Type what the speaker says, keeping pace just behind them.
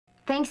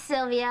Thanks,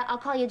 Sylvia. I'll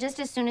call you just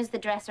as soon as the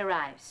dress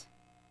arrives.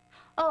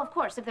 Oh, of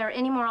course, if there are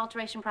any more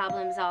alteration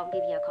problems, I'll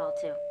give you a call,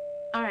 too.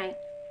 All right.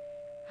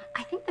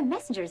 I think the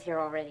messenger's here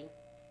already.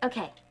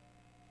 Okay.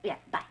 Yeah,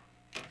 bye.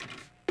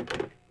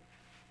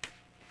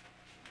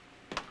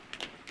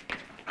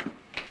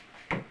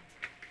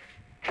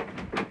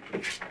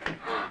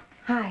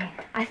 Hi.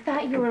 I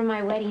thought you were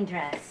my wedding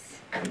dress.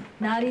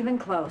 Not even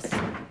close.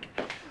 Well,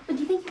 do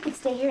you think you could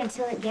stay here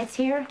until it gets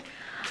here?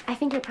 I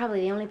think you're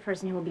probably the only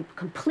person who will be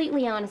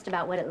completely honest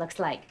about what it looks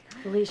like.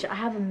 Felicia, I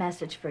have a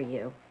message for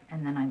you,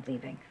 and then I'm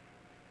leaving.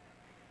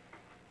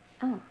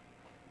 Oh,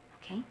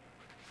 okay.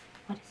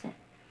 What is it?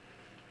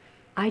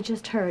 I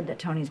just heard that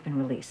Tony's been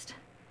released,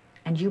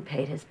 and you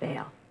paid his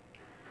bail.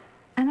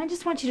 And I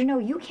just want you to know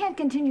you can't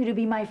continue to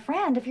be my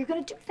friend if you're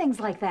going to do things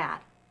like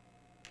that.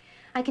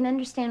 I can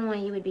understand why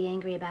you would be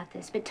angry about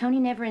this, but Tony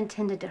never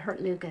intended to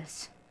hurt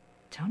Lucas.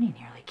 Tony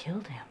nearly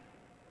killed him.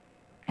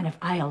 And if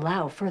I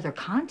allow further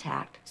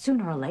contact,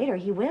 sooner or later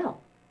he will.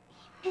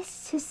 He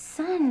missed his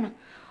son.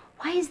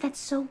 Why is that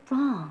so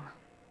wrong?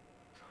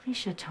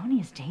 Felicia,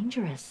 Tony is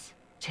dangerous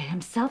to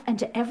himself and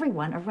to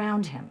everyone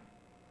around him.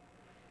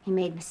 He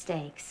made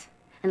mistakes,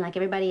 and like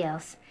everybody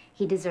else,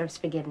 he deserves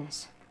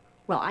forgiveness.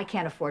 Well, I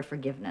can't afford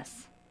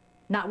forgiveness.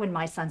 Not when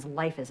my son's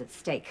life is at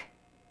stake.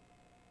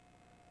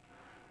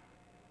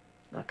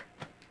 Look,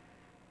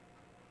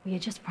 will you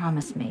just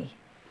promise me,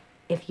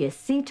 if you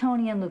see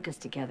Tony and Lucas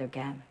together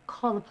again,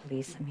 call the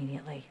police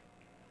immediately?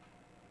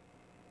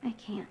 I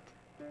can't.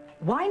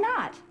 Why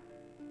not?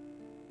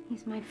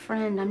 He's my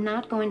friend. I'm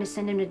not going to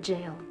send him to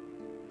jail.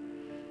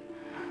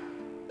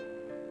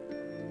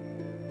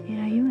 You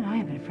know, you and I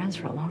have been friends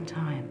for a long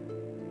time.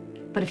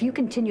 But if you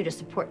continue to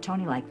support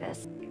Tony like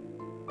this,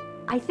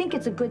 I think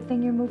it's a good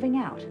thing you're moving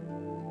out.